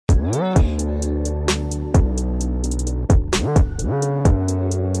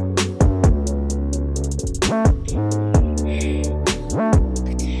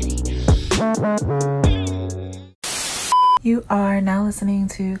listening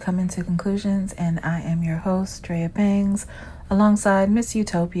to Coming to Conclusions, and I am your host, Drea Bangs, alongside Miss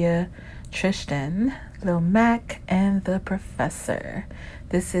Utopia, Tristan, Lil Mac, and the Professor.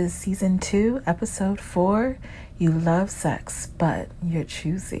 This is Season 2, Episode 4, You Love Sex, But You're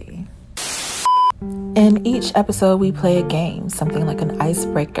Choosy. In each episode, we play a game, something like an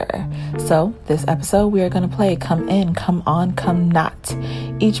icebreaker. So, this episode, we are going to play Come In, Come On, Come Not.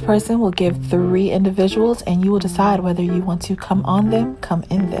 Each person will give 3 individuals, and you will decide whether you want to come on them, come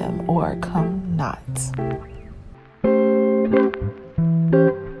in them, or come not.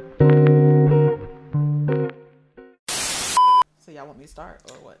 So, y'all want me to start,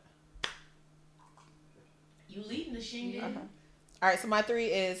 or what? You leading the shindig. All right, so my 3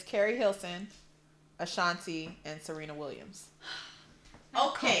 is Carrie Hilson, Ashanti, and Serena Williams.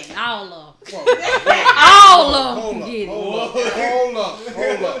 Okay. All of them. All of them. Get it. Hold up.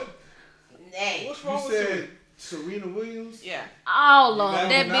 Hey. What's wrong with you? Serena Williams? Yeah. All of them.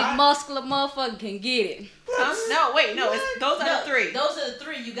 That big muscular motherfucker can get it. Those are the 3. Those are the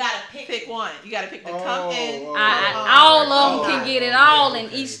 3. You gotta pick one. You gotta pick the come in. All of them can get it all in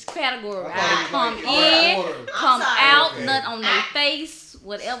each category. I come in, come out, nut on their face,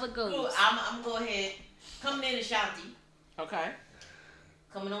 whatever goes. Cool. I'm gonna go ahead. Coming in Ashanti. Okay.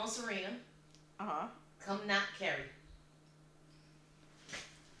 Coming on Serena. Come not Carrie.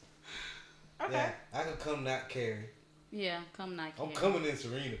 Okay. Yeah, I can come not Carrie. Yeah, come not Carrie. I'm coming in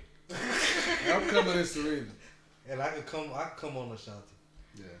Serena. I'm coming in Serena. And I can come on Ashanti.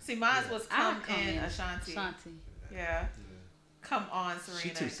 Yeah. See, mine was come in Ashanti. Yeah. Come on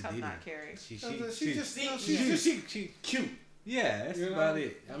Serena. Come not Carrie. She cute. Yeah, that's about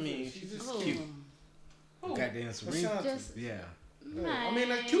it. I mean, she's just cute. Goddamn Serena. Yeah. Man. I mean,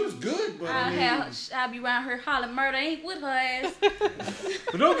 like, cute is good, but I'll be around her hollering murder ain't with her ass.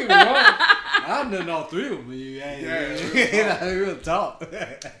 But don't get me wrong, I'm done all 3 of them. Yeah, real talk.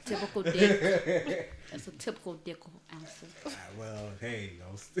 Typical dick. That's a typical dick answer. Well, hey,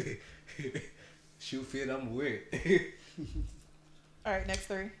 shoe fit, I'm weird. All right, next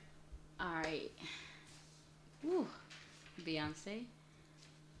 3. All right. Woo. Beyonce,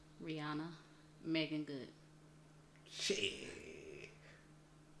 Rihanna, Megan Good. Shit.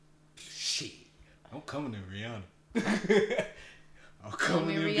 I'm coming in Rihanna. I'm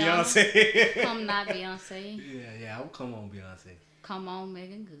coming in Beyonce. Come not Beyonce. Yeah, I'm coming on Beyonce. Come on,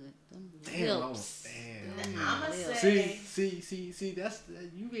 Megan Good. Them Damn, lips. I'ma say. See, that's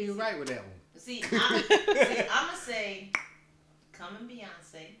you ain't right with that one. I'ma say, come in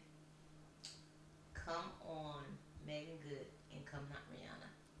Beyonce. Come on Megan Good, and come not Rihanna.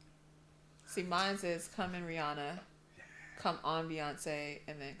 See, mine says come in Rihanna, come on Beyonce,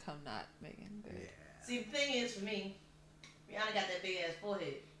 and then come not Megan Good. Yeah. See, the thing is, for me, Rihanna got that big ass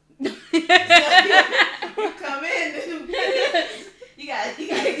forehead. You come in, you gotta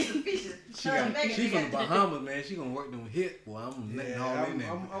get some features. She from the Bahamas, man. She gonna work them hip. Boy, I'm letting all in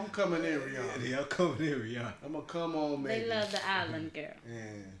there. I'm coming in Rihanna. Yeah, I'm coming in Rihanna. I'm gonna come on, man. They love the island girl.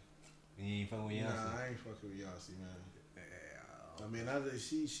 Yeah. You ain't fucking with Beyonce? Nah, I ain't fucking with Beyonce, man. Yeah. I mean,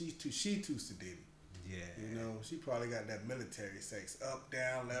 she's too sedity. Yeah. You know, she probably got that military sex. Up,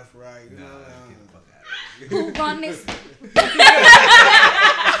 down, left, right. You know? Get the fuck out of here. Who run this?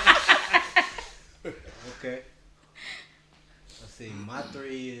 Okay. Let's see. My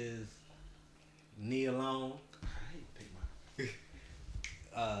 3 is Nia Long,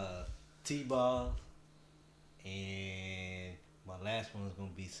 T-Ball, and my last one is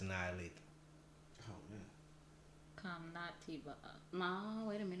gonna be Sanaa Lathan. Oh man. Come not T-Ball. No,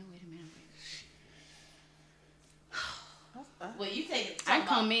 wait a minute. Well, you take it. I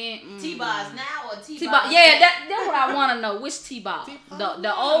come in. T-Bars now or T-Bars? T-Ball. Yeah, that's what I want to know. Which T-Ball?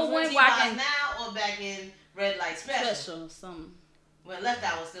 The old one. T-Bars now or back in Red Light Special something. When Left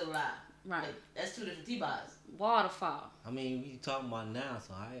Eye was still alive. Right. Like, that's 2 different T-Bars. Waterfall. I mean, we talking about now,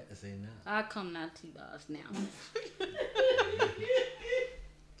 so I had to say now. I come not T-Bars now.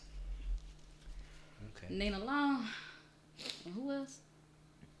 Okay. Nina Long. And who else?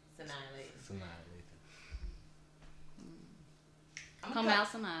 Sanaa Lathan. Come out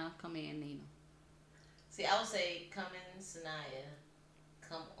Sanaa. Come in Nina. See, I would say come in Sanaya.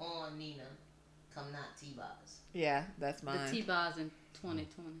 Come on Nina. Come not T-Bars. Yeah, that's mine. The T-Bars in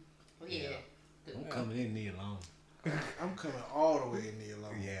 2020. Yeah. I'm coming in Nia Long. I'm coming all the way in Nia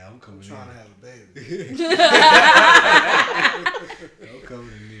Long. Yeah, I'm coming trying in. to have a baby. I'm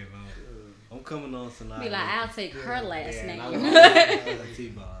coming in Nia Long. I'm coming on Sanaa. Be like, I'll take her last name.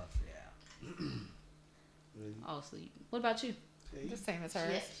 T-Bars. Yeah. Oh, so what about you? The same as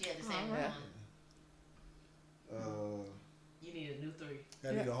hers. She had the same one. He need a new 3.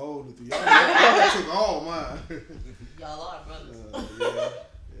 I need a whole new 3. Y'all took all mine. Y'all are brothers.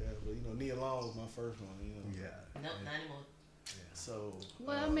 Yeah, but you know, Nia Long was my first one. You know. Yeah. Nope, not anymore. Yeah. So.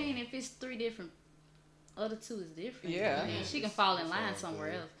 Well, I mean, if it's 3 different, other 2 is different. Yeah. And she can fall in line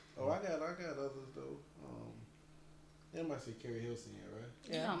somewhere else. Oh, I got others though. Anybody say Carrie Hill singing, right?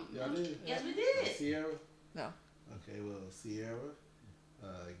 Yeah. Y'all did? Yes, we did. Sierra? No. Okay, well, Sierra,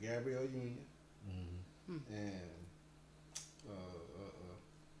 Gabrielle Union, and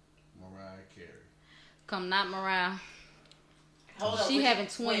Mariah Carey. Come not Mariah. Hold up, She having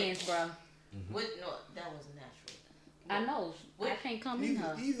twins, bro. What? No, that was natural. I know. I can't come in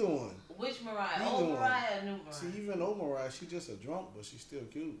her. Either one. Which Mariah? Either Old one. Mariah or new Mariah? See, even old Mariah, she just a drunk, but she's still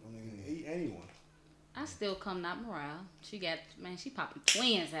cute. I mean, anyone. I still come not Mariah. She got, man, she popping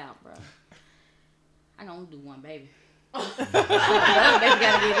twins out, bro. I gonna do one baby. The other baby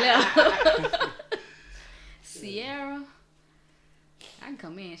gotta be left. Sierra, I can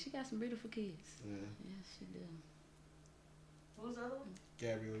come in. She got some beautiful kids. Yeah. Yes, she do. Who's the other one?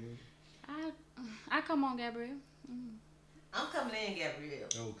 Gabrielle Union. I come on, Gabrielle. I'm coming in, Gabrielle.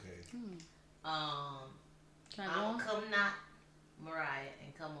 Okay. Can I I'm join? come not Mariah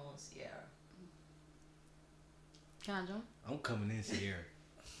and come on Sierra. Can I join? I'm coming in Sierra.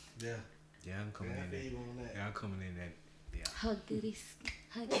 Yeah. Yeah, I'm coming in there. Yeah, I'm coming in that. Yeah. Her goodies.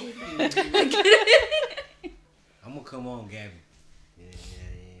 Her goodies. I'm gonna come on, Gabby.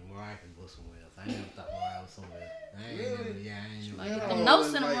 Yeah. Mariah can go somewhere else. I never thought Mariah was somewhere else. I ain't never. Get them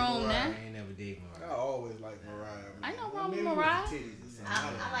notes in the room now. I ain't never did Mariah. I always like Mariah. I know wrong with Mariah.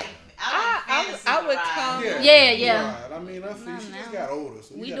 I would come. Yeah. Right. I mean, I feel she just got older.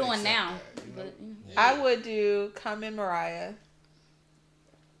 So We gotta doing accept now. that, you know? But, I would do Come in Mariah.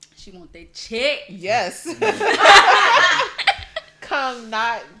 she want that check. Yes. Come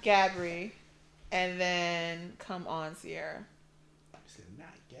not Gabby, and then come on Sierra. I said,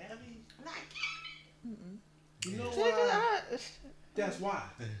 not Gabby? Not You know why? That's why.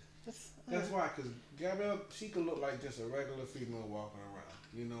 That's why, because Gabrielle, she could look like just a regular female walking around.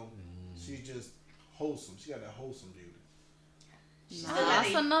 You know? She's just wholesome. She got that wholesome beauty.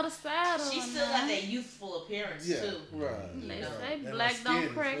 That's another side of her. She still got that youthful appearance too. Right. They right. say And black her don't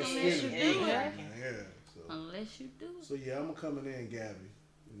skin- crack her unless skin you is do it. cracking, yeah. So. Unless you do it. So yeah, I'm coming in Gabby,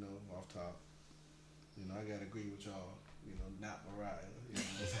 you know, off top. You know, I gotta agree with y'all. You know, not Mariah. You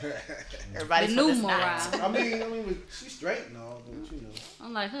know. Everybody's The new for this Mariah. night. I mean, she's straight and all, but you know.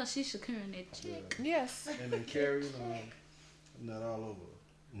 Unlike her, she's securing that check. Yes. And then Carrie, you know, not all over.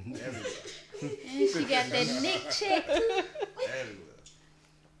 Everywhere. And she got that Nick check too. Everywhere.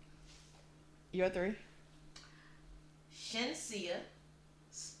 Your 3. Shensia,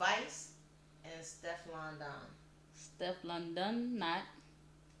 Spice, and Steph London. Steph London, not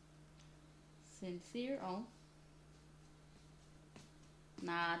Sincere on.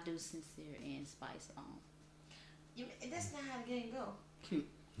 Nah, I do Sincere and Spice on. That's not how the game go.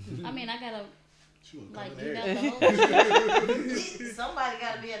 I mean, I gotta She was like coming give there. out the whole. Somebody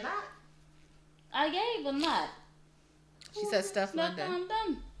gotta be a knot. I gave a not. She said Steph Steph London.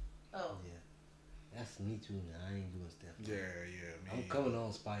 London. Oh. Yeah. That's me too now. I ain't doing stuff. Yeah, I'm coming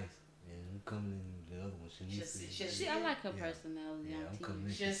on Spice. And I'm coming in the other one. See, I like her personality Yeah, on I'm TV. coming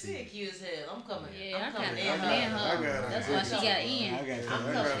in. She's sick, you as hell. I'm coming. Yeah, I'm I coming gotta in come in her. her. That's why she got in. I'm coming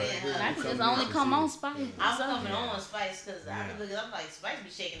in her. I could just only come on Spice. I'm coming on Spice because I be looking. I'm like Spice be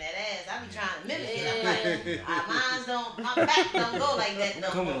shaking that ass. I be trying to mimic it. I'm like, my back don't go like that no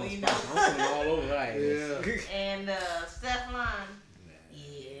Coming more. on You Spice. know. I'm coming all over her. Yeah. And Stefan,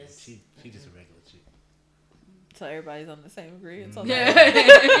 yes. She just a regular chick. So everybody's on the same agreement. So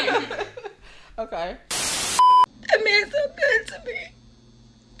Yeah. Okay. That man's so good to me.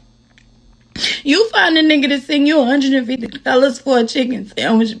 You find a nigga to sing you $150 for a chicken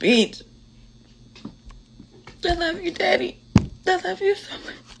sandwich, bitch. I love you, Daddy. I love you so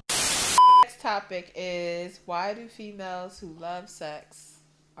much. Next topic is, why do females who love sex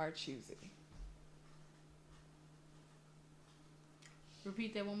are choosy?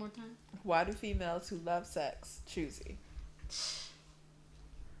 Repeat that one more time. Why do females who love sex choosy?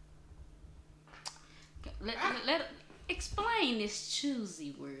 Let explain this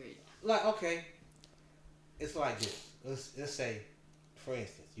choosy word. Like, okay, it's like this. Let's say, for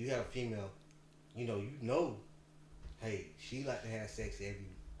instance, you have a female, you know, hey, she like to have sex every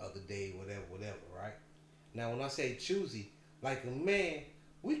other day, whatever, right? Now, when I say choosy, like a man,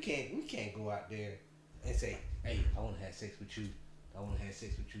 we can't go out there and say, hey, I want to have sex with you,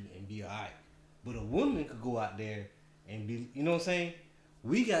 and be alright. But a woman could go out there and be, you know what I'm saying?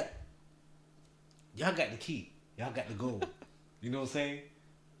 Y'all got the key. Y'all got the gold. You know what I'm saying?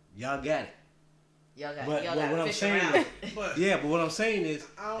 Y'all got it. Y'all got But y'all what got I'm fish saying around. is, But yeah, but what I'm saying is,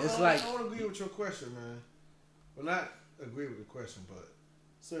 it's like, I don't agree with your question, man. Well, not agree with the question, but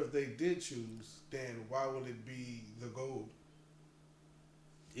so if they did choose, then why would it be the gold?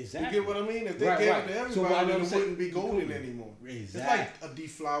 exactly. You get what I mean? If they Right, gave right. it to So everybody, why then don't it say- wouldn't be golden anymore. Exactly. It's like a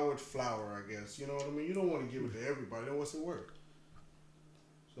deflowered flower, I guess. You know what I mean? You don't want to give it to everybody. Then what's it worth?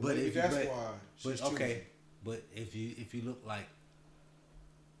 So But maybe if you- that's but- why she's But okay, choosing. but if you look like,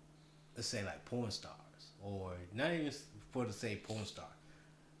 let's say like porn stars, or not even for to say porn star,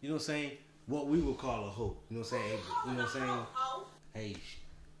 you know what I'm saying? What we would call a hoe. You know what I'm saying? You know what I'm saying? Hey,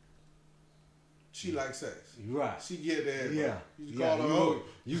 She likes sex. you right. She get there. Yeah. You call her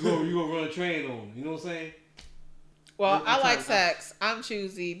you hoe. go, you go run a train on them. You know what I'm saying? Well, Every I like time sex. I'm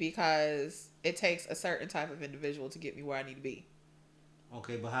choosy because it takes a certain type of individual to get me where I need to be.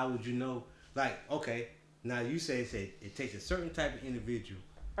 Okay, but how would you know? Like, okay, now you say it takes a certain type of individual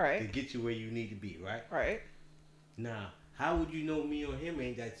All to right. get you where you need to be, right? Right. Now, how would you know me or him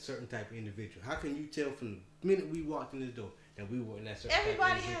ain't that certain type of individual? How can you tell from the minute we walked in this door that we were in that certain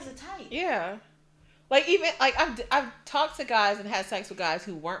Everybody type of has a individual? type. Yeah. Like even like I've talked to guys and had sex with guys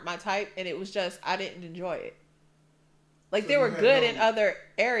who weren't my type, and it was just I didn't enjoy it. Like So they you were had good no- in other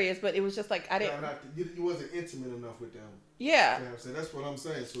areas, but it was just like I No, didn't. you wasn't intimate enough with them. Yeah. You know what I'm saying? That's what I'm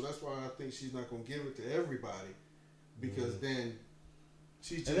saying. So that's why I think she's not going to give it to everybody because then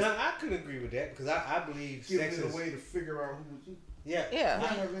she's just And I could agree with that because I believe giving sex it is a way to figure out who. yeah.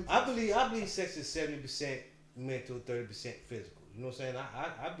 Yeah. I believe sex is 70% mental, 30% physical. You know what I'm saying?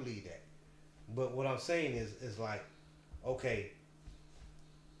 I believe that. But what I'm saying is like, okay,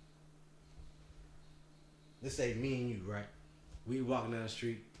 let's say me and you, right? We walking down the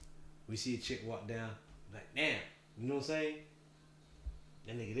street, we see a chick walk down, like, damn, you know what I'm saying?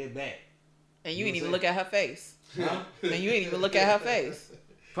 That nigga, they're back. And You you know ain't even what look at her face. Huh? And you ain't even look at her face.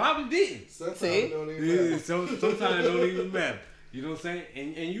 Probably didn't. Sometimes See? it don't even Yeah, matter. sometimes it don't even matter. You know what I'm saying?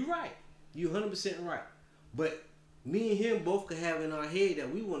 And you're right. You 100% right. But me and him both could have in our head that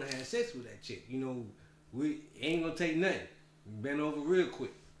we want to have sex with that chick. You know, we ain't gonna take nothing. Bend over real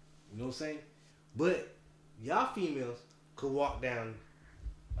quick. You know what I'm saying? But y'all females could walk down,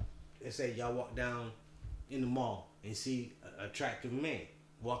 let's say y'all walk down in the mall and see an attractive man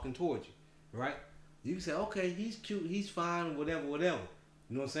walking towards you, right? You can say, okay, he's cute, he's fine, whatever, whatever.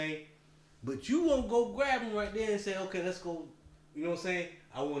 You know what I'm saying? But you won't go grab him right there and say, okay, let's go, you know what I'm saying?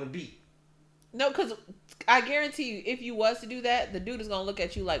 I want to beat. No, because I guarantee you, if you was to do that, the dude is gonna look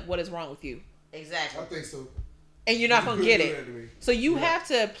at you like, "What is wrong with you?" Exactly. I think so. And you're not You gonna could get do it. that to me. So you Yeah. have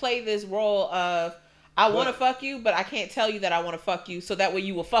to play this role of, I want to fuck you, but I can't tell you that I want to fuck you, so that way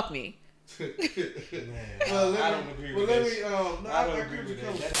you will fuck me. Man, Well, I let don't me. agree Well, with let that. me. No, I don't agree agree with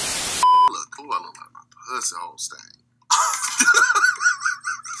with you. that. Coach. Look, boy, I don't know about the hussy whole thing.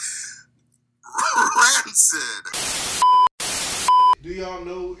 Rancid. Do y'all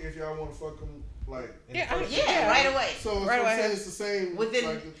know if y'all want to fuck them? Like, Yeah, right away. so Right I'm away. saying it's the same. Within-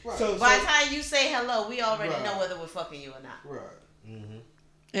 like, right. So- By the time you say hello, we already Right. know whether we're fucking you or not. right. Mm-hmm.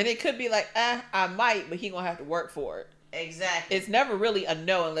 And it could be like, I might, but he gonna have to work for it. Exactly. It's never really a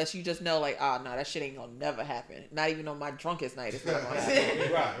no unless you just know, like, oh, no, that shit ain't gonna never happen. Not even on my drunkest night, it's not gonna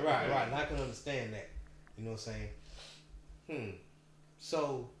happen. Right. And I can understand that. You know what I'm saying?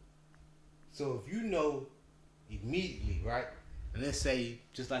 So if you know immediately, right? And let's say,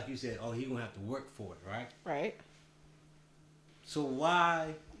 just like you said, oh, he gonna have to work for it, right? Right? So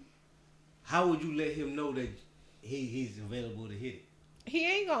how would you let him know that he's available to hit it? He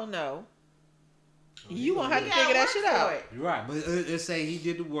ain't gonna know. Oh, You gonna have You to gotta figure that work shit for out. it. You're right, but let's say he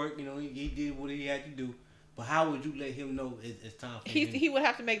did the work, you know, he did what he had to do. But how would you let him know it's time for him? He would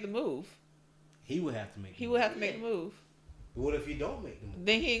have to make the move. He would have to make. He would have to make the move. But what if he don't make the move?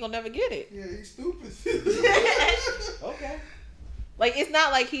 Then he ain't gonna never get it. Yeah, he's stupid. Okay. Like, it's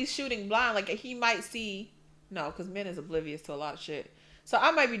not like he's shooting blind. Like, he might see... No, because men is oblivious to a lot of shit. So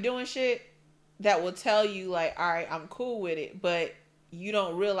I might be doing shit that will tell you, like, all right, I'm cool with it, but you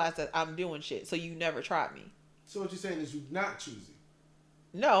don't realize that I'm doing shit, so you never tried me. So what you're saying is you're not choosy.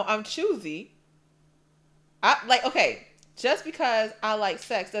 No, I'm choosy. Okay, just because I like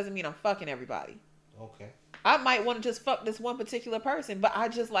sex doesn't mean I'm fucking everybody. Okay. I might want to just fuck this one particular person, but I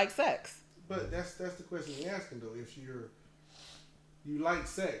just like sex. But that's the question you're asking though. If you like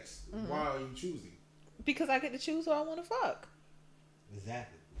sex, why are you choosy? Because I get to choose who I want to fuck.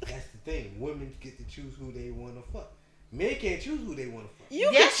 Exactly. That's the thing. Women get to choose who they want to fuck. Men can't choose who they want to fuck. You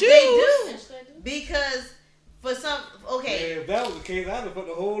Yes, can they choose. do. Because for some, okay, Man, if that was the case, I'd have fucked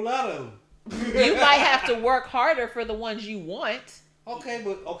a whole lot of them. You might have to work harder for the ones you want. Okay,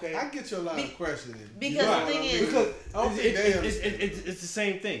 but okay. I get your line Be- of questioning. because Right. the thing is, Because I don't think they understand. it's the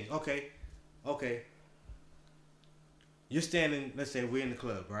same thing. Okay. okay, you're standing. Let's say we're in the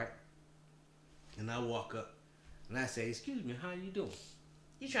club, right? And I walk up and I say, "Excuse me, how you doing?"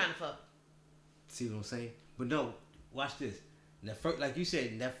 You trying to fuck? See what I'm saying? But no, watch this. That first, like you said,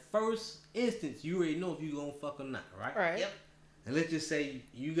 in that first instance, you already know if you gonna fuck or not, right? Right. Yep. And let's just say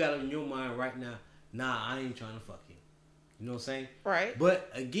you got in your mind right now, nah, I ain't trying to fuck you. You know what I'm saying? Right. But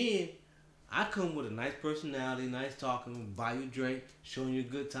again, I come with a nice personality, nice talking, buy you a drink, showing you a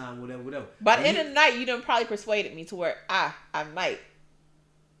good time, whatever. But And in the night, you done probably persuaded me to where I might.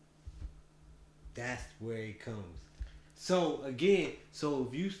 that's where it comes. So again, so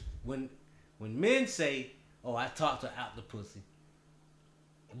if you when men say, "Oh, I talked her out the pussy,"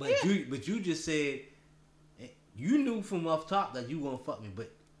 but you just said you knew from off top that you gonna fuck me,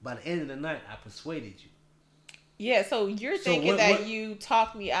 but by the end of the night, I persuaded you. Yeah, so you're So thinking what- that what- you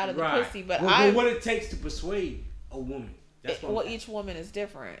talked me out of the Right. pussy, but Well, what it takes to persuade a woman. That's what well, I'm each woman is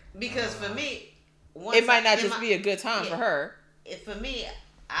different. Because for me, It might not just be a good time for her. For me,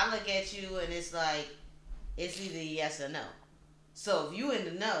 I look at you and it's like it's either yes or no. So if you in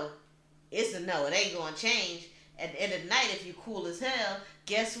the no, it's a no. It ain't gonna change. At the end of the night, if you cool as hell,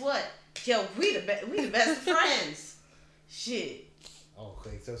 guess what? Yo, we the best friends. Shit.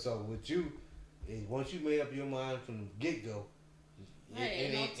 Okay, so with you, once you made up your mind from the get go, Hey,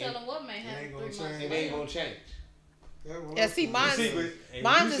 ain't no telling what may happen ain't 3 gonna months change. it ain't later. gonna change. Yeah, see, mine's And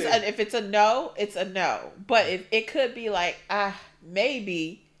mine's you is said- if it's a no, it's a no. But if it could be like,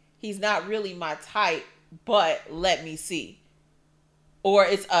 maybe he's not really my type, but let me see. Or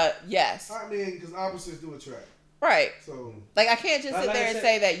it's a yes. I mean, because opposites do attract. Right. So Like I can't just sit Like there I and said-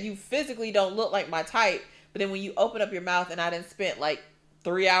 say that you physically don't look like my type, but then when you open up your mouth and I done spent like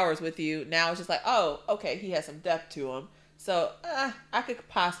 3 hours with you, now it's just like, oh, okay, he has some depth to him. So I could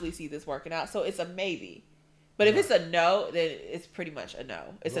possibly see this working out. So it's a maybe. But if it's a no, then it's pretty much a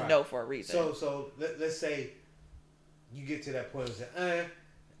no. It's a Right. no for a reason. So let's say you get to that point and say,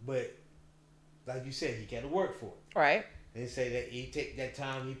 but like you said, he got to work for it. Right. And say that he take that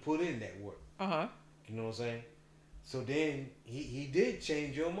time he put in that work. Uh-huh. You know what I'm saying? So then he did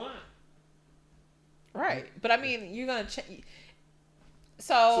change your mind. Right. But I mean, you're going to change.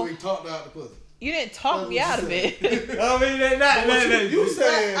 so So he talked out the pussy. you didn't talk me out of it. I mean, You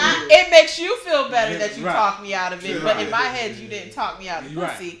saying It makes you feel better that you Right. talked me out of it, but in my Right. head, you didn't talk me out of the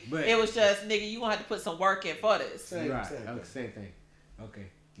Right. pussy. But- It was just, nigga, you gonna have to put some work in for this. Same right. thing. Okay, same thing. Okay.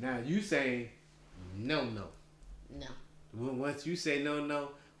 Now you saying no. No. Once you say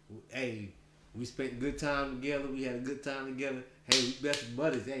no, hey, we spent good time together. We had a good time together. Hey, we best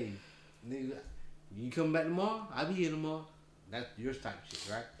buddies. Hey, nigga, you come back tomorrow? I'll be here tomorrow. That's your type of shit,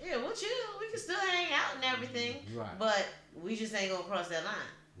 right? Yeah, we'll chill. We can still hang out and everything. Right. But we just ain't gonna cross that line.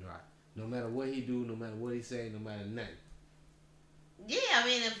 Right. No matter what he do, no matter what he say, no matter nothing. Yeah, I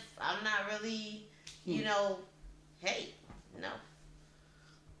mean, if I'm not really, hey, no.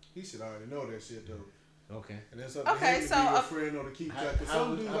 He should already know that shit though. Okay. And that's up to Okay, him to so be your a- friend or to keep How- track. Cause how some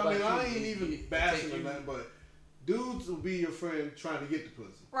would- dudes, how I mean, about I you? ain't even You bashing take or you- nothing, but dudes will be your friend trying to get the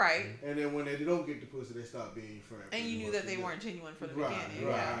pussy. Right. And then when they don't get the pussy, they stop being your friend. And you knew pretty that they much. weren't genuine from the Right, beginning.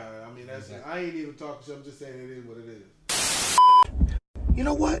 right. Yeah. I mean, that's Exactly. I ain't even talking shit. I'm just saying it is what it is. You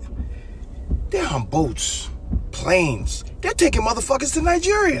know what? They're on boats, planes. They're taking motherfuckers to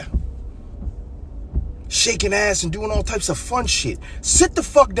Nigeria. Shaking ass and doing all types of fun shit. Sit the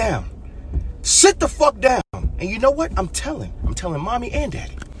fuck down. Sit the fuck down. And you know what? I'm telling mommy and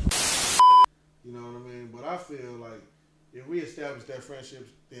daddy. You know what I mean? But I feel like if we establish that friendship,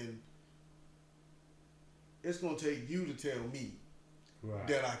 then it's gonna take you to tell me Right.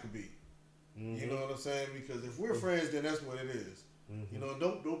 that I could be. You know what I'm saying? Because if we're friends, then that's what it is. You know,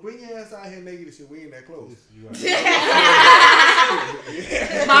 don't bring your ass out here naked and shit. We ain't that close.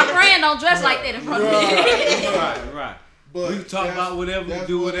 My friend don't dress like that in front of me. Right. But We can talk that's- about whatever, we that's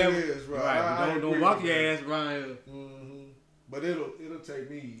do what whatever. It is, right. Right. I But agree don't walk with your that. ass around here. But it'll take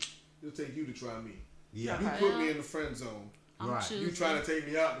me. It'll take you to try me. Yeah. You put me in the friend zone. I'm Right. choosing. You trying to take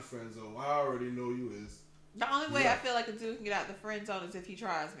me out the friend zone. I already know you is. The only way Yeah. I feel like a dude can get out the friend zone is if he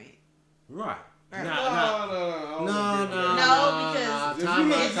tries me. Right. Right. Nah, No, nah. I don't No, agree with no, that. No, because If you time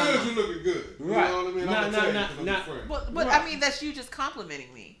look out, good, time out. you looking good. You Right. know what I mean? Nah, I'm gonna nah, tell you nah, 'cause I'm nah. a friend. But Right. I mean, that's you just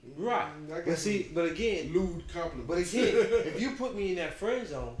complimenting me. Right. I But see, but again, lewd compliment. but again, if you put me in that friend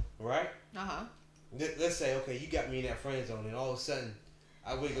zone, right? Uh-huh. Let's say, okay, you got me in that friend zone, and all of a sudden,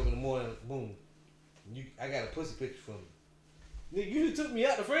 I wake up in the morning, boom, I got a pussy picture from you. Nigga, you just took me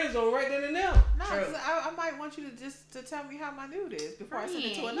out the friend zone right then and there. No, True. 'cause I might want you to tell me how my nude is before I send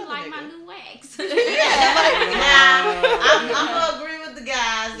it to You another like nigga. my new wax. Now, I'm gonna agree with the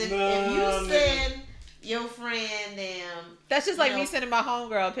guys. If No, you send your friend That's just like you me know, sending my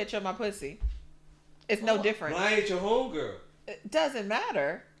homegirl a picture of my pussy. It's no different. But I ain't your homegirl. It doesn't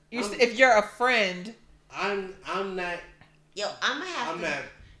matter. I'm- If you're a friend, I'm not. yo, I'm not.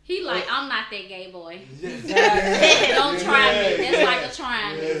 He like, I'm not that gay boy. Exactly. Don't try me. That's like a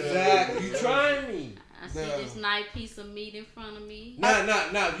trying me. Exactly. You trying me. I see this nice piece of meat in front of me.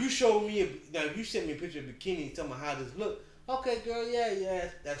 Now, you showed me. Now, you sent me a picture of bikini and tell me how this look. Okay, girl, yeah,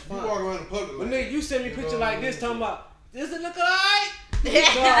 that's fine. You walk around the public. But like, nigga, you sent me a picture know, like this, talking about, does it look alright? You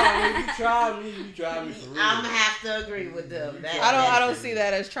tried me for real. I'm gonna have to agree with them. I don't see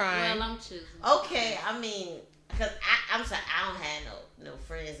that as trying. Well, I'm choosing. Okay, I mean, cause I'm sorry, I don't have no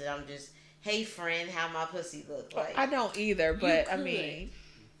friends that I'm just, hey friend, how my pussy look like. I don't either, but I mean,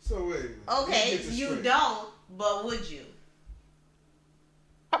 So wait. Okay, let's get this you straight. don't, but would you?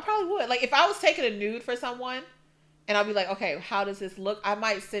 I probably would. Like if I was taking a nude for someone, and I'll be like, okay, how does this look? I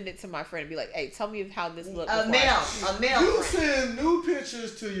might send it to my friend and be like, hey, tell me how this looks. A male You friend. send new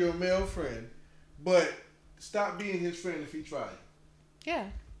pictures to your male friend, but stop being his friend if he tries. Yeah.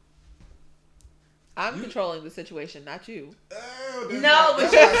 I'm controlling the situation, not you. Oh, that's No, why-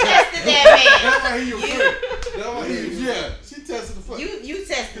 but that's you why- tested that That's why he your friend. That's why he, yeah, she tested the fuck. man. You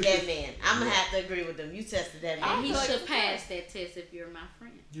tested that man. I'm gonna have to agree with them. You tested that man. And he should pass that test if you're my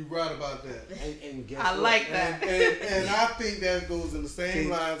friend. You right about that. And guess I what? like that. And I think that goes in the same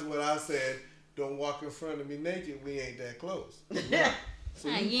lines what I said. Don't walk in front of me naked. We ain't that close. So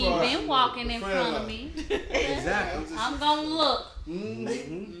Now, you you ain't crossing been walking the in friend front line. of me. Exactly. I'm gonna look.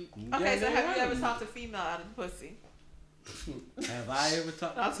 Mm-hmm. Okay, so have you ever talked a female out of the pussy? Have I ever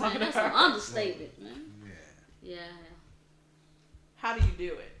talked? I was talking to Man, that's her. an understatement, man. Yeah. Yeah. How do you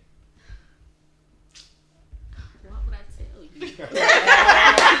do it? What would I tell you?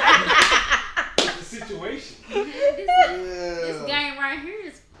 The situation. Man, this game right here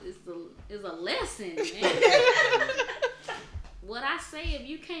is a lesson, man. What I say, if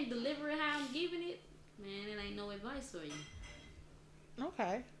you can't deliver it how I'm giving it, man, it ain't no advice for you.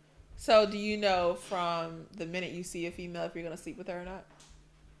 Okay. So do you know from the minute you see a female if you're gonna sleep with her or not?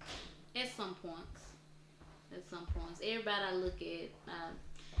 At some points. Everybody I look at,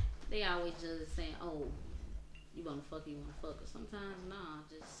 they always just saying, oh, you wanna fuck her. Sometimes, nah, I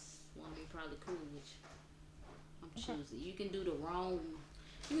just wanna be probably cool with you. I'm choosy. You can do the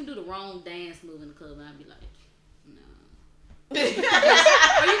wrong dance move in the club and I'd be like, no.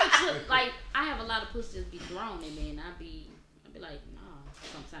 Or you can like, I have a lot of pussy just be thrown at me and I'd be like, nah,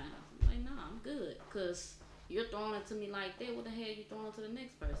 sometimes. I'm like, nah, I'm good. Cause you're throwing it to me like that, what the hell you throwing to the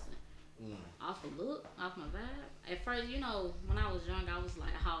next person? Off the look, off my vibe. At first, when I was young, I was like,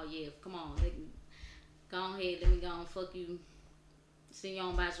 oh yeah, come on, go ahead, let me go and fuck you, send you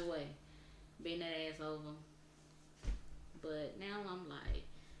on about your way, bend that ass over. But now I'm like,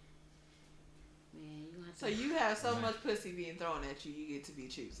 man, you have to. So you have so much pussy being thrown at you, you get to be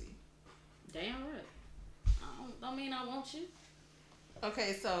choosy. Damn right. I mean I want you.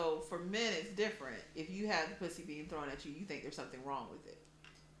 Okay, so for men it's different. If you have the pussy being thrown at you, you think there's something wrong with it.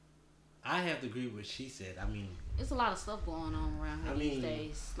 I have to agree with what she said. I mean, It's a lot of stuff going on around here these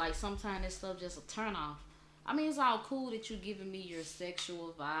days. Like sometimes this stuff just a turn off. I mean, it's all cool that you're giving me your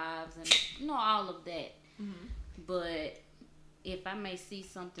sexual vibes and all of that. Mm-hmm. But if I may see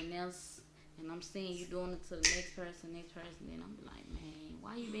something else and I'm seeing you doing it to the next person, then I'm like, man,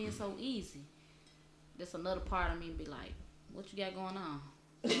 why you being so easy? That's another part of me be like, what you got going on?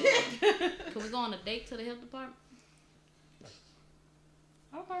 Can we go on a date to the health department?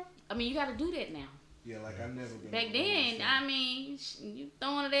 Okay. I mean, you got to do that now. Yeah, like I never been. Back then, I mean, you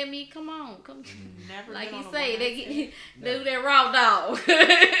throwing it at me. Come on, come. Never. Like been you on a say, one-night they stand. do that raw dog.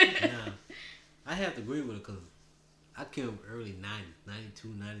 nah, I have to agree with her because I came up early 90s, 92,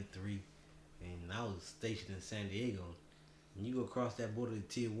 93, and I was stationed in San Diego. And you go across that border to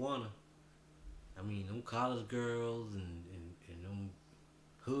Tijuana, I mean, them college girls and them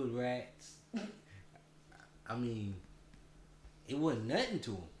hood rats. I mean, it wasn't nothing to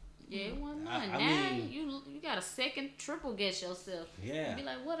them. Yeah, it wasn't nothing. I Now mean- you got a second, triple guess yourself. Yeah. You be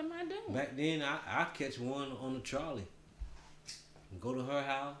like, what am I doing? Back then, I catch one on the trolley. Go to her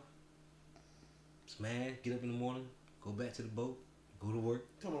house, smash, get up in the morning, go back to the boat, go to work.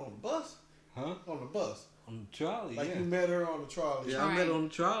 Come on the bus? Huh? On the bus? On the trolley, Like yeah. you met her on the trolley? Yeah, I met her on the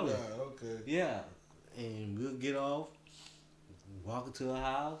trolley. Yeah, okay. Yeah, and we'll get off, walk into her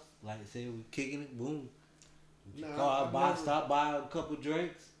house, like I said, we kicking it, boom. Nah, Stop by a couple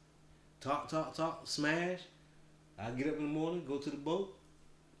drinks, talk, smash. I get up in the morning, go to the boat.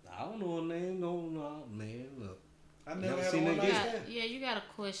 I don't know her name, no, man, look. I never Never had a seen one that night again. stand. Yeah, you gotta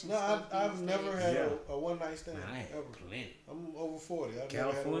question No, stuff I've these never days. had Yeah. a one night stand Man, I had ever. plenty. I'm over 40. I've never had a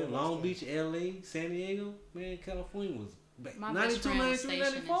California, one-night Long stand. Beach, LA, San Diego. Man, California was back. My best 92, friend was 93,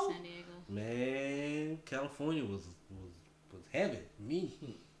 stationed in 94. San Diego. Man, California was heavy. Me.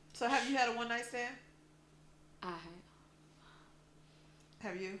 So have you had a one night stand? I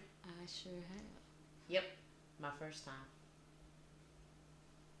Have you? sure have. Yep, my first time.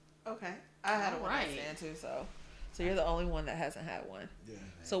 Okay. I had a one night Alright. stand too, so you're the only one that hasn't had one. Yeah,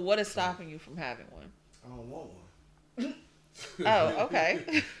 So what is stopping you from having one? I don't want one. Oh, okay.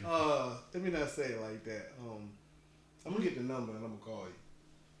 Let me not say it like that. I'm gonna get the number and I'm gonna call you,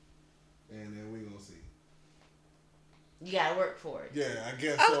 and then we gonna see. You gotta work for it. Yeah, I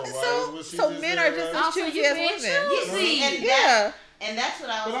guess Oh, so. Right? so What she so just men said, are just right? as So choosy you as being women. You see, and Yeah. And that's what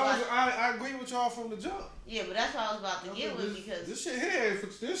I was But about. I agree with y'all from the jump. Yeah, but that's what I was about to get with because this shit here,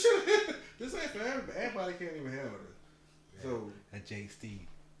 this ain't for everybody. Everybody can't even handle this. So That Jake Steve.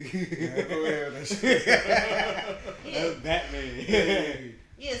 yeah, go ahead with that shit. yeah, Batman.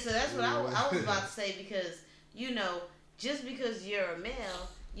 yeah. So that's what I was about to say because just because you're a male,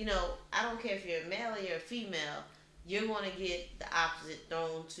 I don't care if you're a male or you're a female, you're going to get the opposite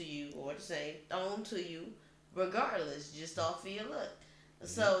thrown to you or the same thrown to you, regardless, just off of your look.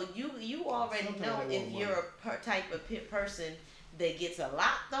 So you already Sometimes know they if want you're a type of person that gets a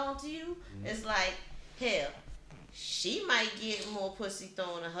lot thrown to you. It's like, hell, she might get more pussy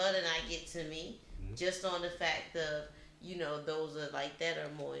thrown to her than I get to me, just on the fact of, those are like that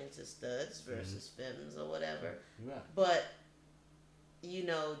are more into studs versus femmes or whatever. Right. But,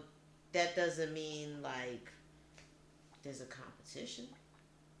 that doesn't mean like there's a competition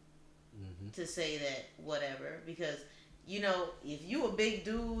to say that whatever, because if you a big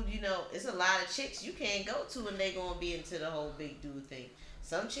dude, it's a lot of chicks you can't go to and they gonna be into the whole big dude thing.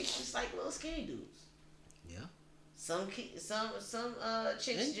 Some chicks just like little skinny dudes. Yeah. Some chicks And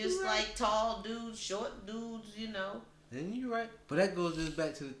you just right. like tall dudes, short dudes. And you're right. But that goes just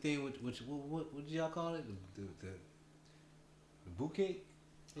back to the thing which what did y'all call it? The bouquet? Bukkake.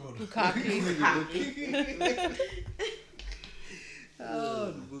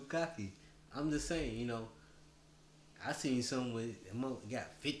 Oh, the bukkake. I'm just saying, I seen some with got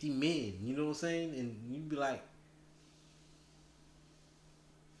 50 men, you know what I'm saying? And you be like,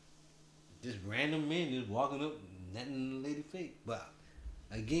 just random men just walking up, nothing in the lady face. But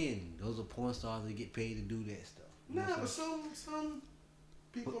again, those are porn stars that get paid to do that stuff. You know Nah, what I'm but saying? some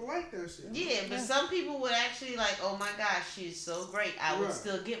people like that shit. Yeah, but some people would actually like, oh my gosh, she's so great. I would Right.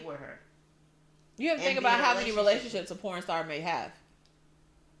 still get with her. You have to And think be about in a how many relationship. relationships a porn star may have.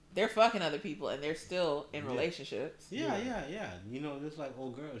 They're fucking other people and they're still in Yeah. relationships. Yeah. Just like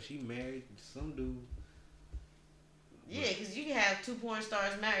old girl, she married some dude. Yeah, because you can have two porn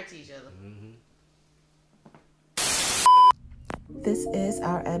stars married to each other. Mm-hmm. This is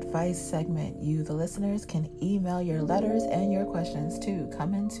our advice segment. You, the listeners, can email your letters and your questions to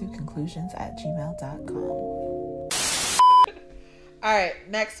comeintoconclusions@gmail.com. All right,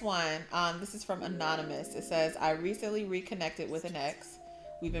 next one. This is from Anonymous. It says, I recently reconnected with an ex.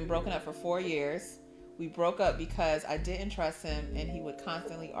 We've been broken up for 4 years. We broke up because I didn't trust him and he would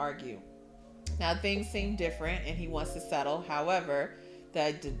constantly argue. Now things seem different and he wants to settle. However,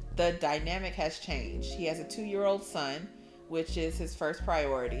 the dynamic has changed. He has a 2-year-old son, which is his first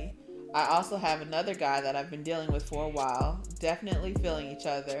priority. I also have another guy that I've been dealing with for a while, definitely feeling each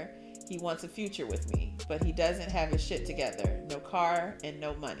other. He wants a future with me, but he doesn't have his shit together. No car and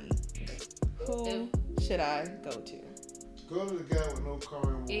no money. Who should I go to? Go to the guy with no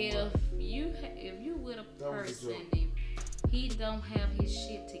car and If you with a That was a person joke. and he don't have his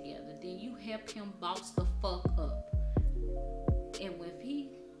shit together, then you help him boss the fuck up. And if he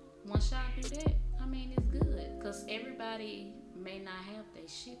once y'all do that, I mean it's good, cause everybody may not have their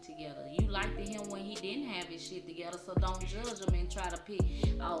shit together. You liked him when he didn't have his shit together, so don't judge him and try to pick.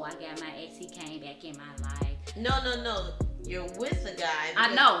 Oh, I got my ex. He came back in my life. No. You're with the guy.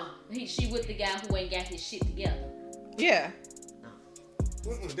 I know she with the guy who ain't got his shit together. Yeah.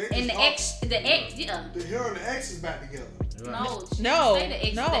 And the ex, yeah. The hero and the ex is back together. No, she No, didn't say the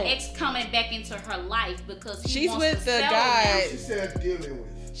ex. no. The ex coming back into her life because he She's wants with to the settle guy. down. She said dealing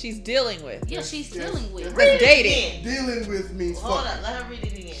with. She's dealing with. Yeah, she's Yes, dealing with. yes. Read it dating. again. Dealing with means Hold fucking. up, let her read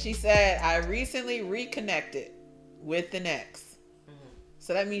it again. She said, I recently reconnected with an ex.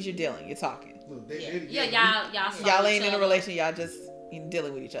 So that means you're dealing, you're talking. Look, Yeah, y'all. saw Y'all each ain't in a other. relationship, y'all just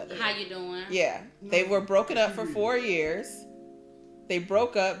dealing with each other. How you doing? Yeah. They were broken up for 4 years. They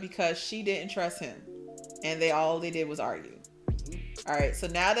broke up because she didn't trust him. And all they did was argue. All right, so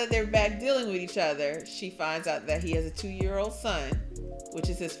now that they're back dealing with each other, she finds out that he has a 2-year-old son, which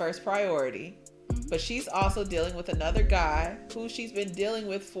is his first priority. but she's also dealing with another guy who she's been dealing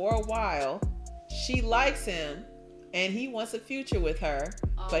with for a while. She likes him, and he wants a future with her,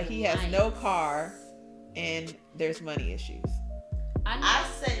 but he has no car, and there's money issues. I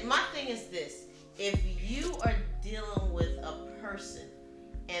say, my thing is this. If you are dealing with a person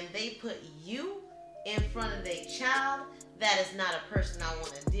and they put you in front of their child, that is not a person I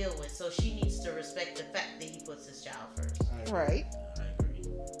want to deal with. So she needs to respect the fact that he puts his child first. Right. I agree.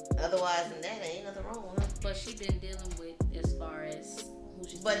 Otherwise than that, ain't nothing wrong with her. But she been dealing with as far as who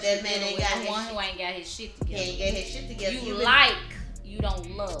she. But that man ain't got his one who ain't got his shit together. He ain't get his shit together. You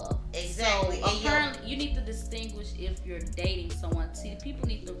don't love. Exactly. So apparently, you need to distinguish if you're dating someone. See, people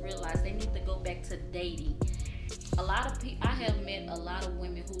need to realize they need to go back to dating. A lot of people, I have met a lot of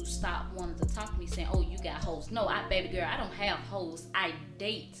women who stopped wanting to talk to me saying, "Oh, you got hoes." No, baby girl, I don't have hoes. I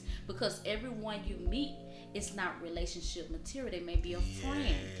date, because everyone you meet is not relationship material. They may be a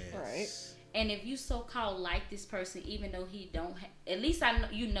friend. Right. And if you so-called like this person, even though he don't, at least I know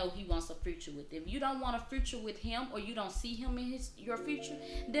you know he wants a future with them. If you don't want a future with him, or you don't see him in your future,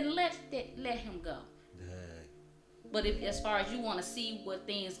 then let him go. But if, as far as you want to see where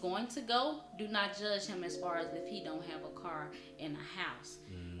things going to go, do not judge him as far as if he don't have a car and a house.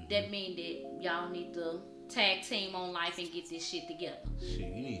 That means that y'all need to tag team on life and get this shit together. Shit,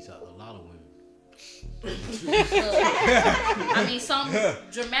 you need to talk to a lot of women. I mean, something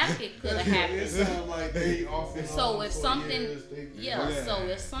dramatic could have happened. It sounds like they off and So on if for something, years, so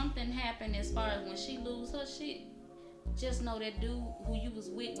if something happened as far as when she lose her shit, just know that dude who you was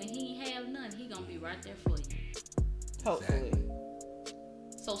with when he ain't have none, he gonna be right there for you. Hopefully.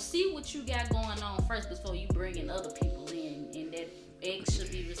 So see what you got going on first before you bringing other people in, and that ex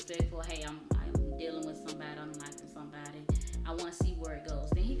should be respectful. Hey, I'm dealing with somebody, I'm liking somebody. I want to see where it goes.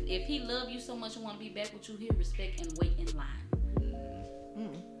 Then if he love you so much and want to be back with you, he'll respect and wait in line.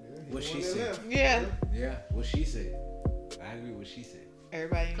 What she said. Yeah. Yeah, what she said. I agree with what she said.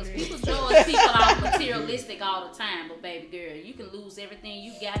 Everybody Because agrees. people judge people off materialistic all the time, but baby girl, you can lose everything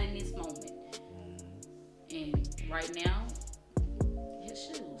you got in this moment. And right now,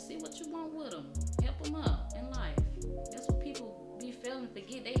 see what you want with them. Help them up in life. That's what people be failing to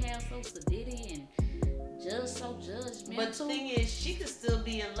forget. They have so sedity and so judgmental. But the thing is, she could still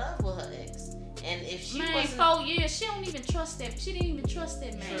be in love with her ex. And if she man, wasn't... 4 years, she don't even trust that. She didn't even trust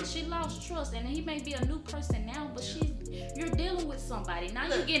that man. True. She lost trust, and he may be a new person now, but you're dealing with somebody. Now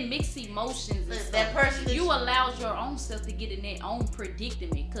you get mixed emotions and stuff. That person you allowed your own self to get in their own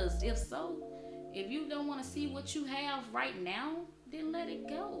predicament. Because if so, if you don't want to see what you have right now, then let it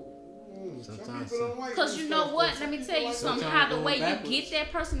go. Sometimes, because you know what? Let me tell you something. How the way you get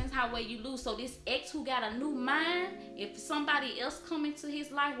that person is how way you lose. So this ex who got a new mind, if somebody else come into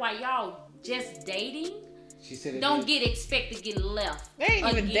his life while y'all just dating, she said don't expect to get left. They ain't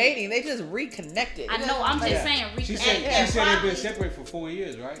even dating. They just reconnected. I know. I'm just saying reconnected. She said they've been separated for 4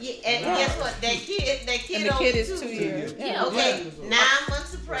 years, right? Yeah, and guess what? That kid and the kid is 2 years. Yeah, okay. 9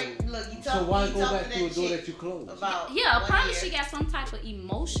 months of pregnant. Look, you talking. So why go back to a door that you closed? About apparently she got some type of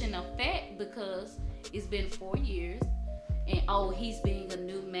emotion effect because it's been 4 years. And he's being a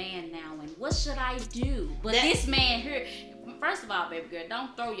new man now, and what should I do? But this man here, first of all, baby girl,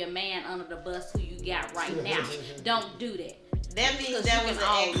 don't throw your man under the bus who you got right now. Don't do that. That means that was an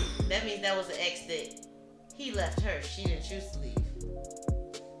ex. That means that was an ex that he left her. She didn't choose to leave.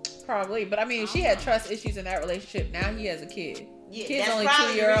 Probably, but I mean, she had trust issues in that relationship. Now he has a kid. Yeah, kid's that's only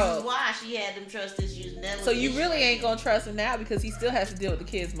probably 2 years the old. reasons why she had them trust issues. So you really ain't gonna trust him now because he still has to deal with the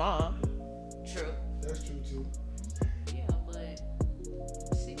kid's mom. True. That's true too. Yeah, but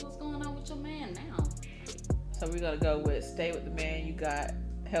see what's going on with your man now. So we're gonna go with stay with the man you got,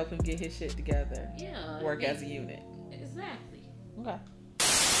 help him get his shit together. Yeah. Work as a unit. Exactly. Okay.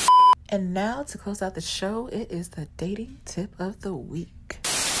 And now to close out the show, it is the dating tip of the week.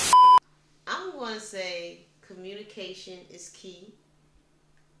 I'm going to say communication is key.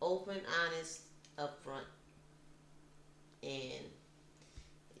 Open, honest, upfront. And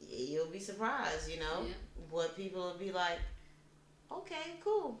you'll be surprised, what people will be like, okay,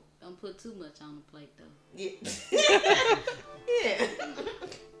 cool. Don't put too much on the plate, though. Yeah. Yeah.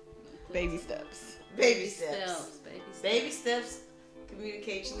 Baby steps. Baby steps. Baby steps. Baby steps.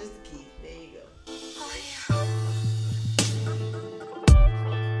 Communication is the key. There you go.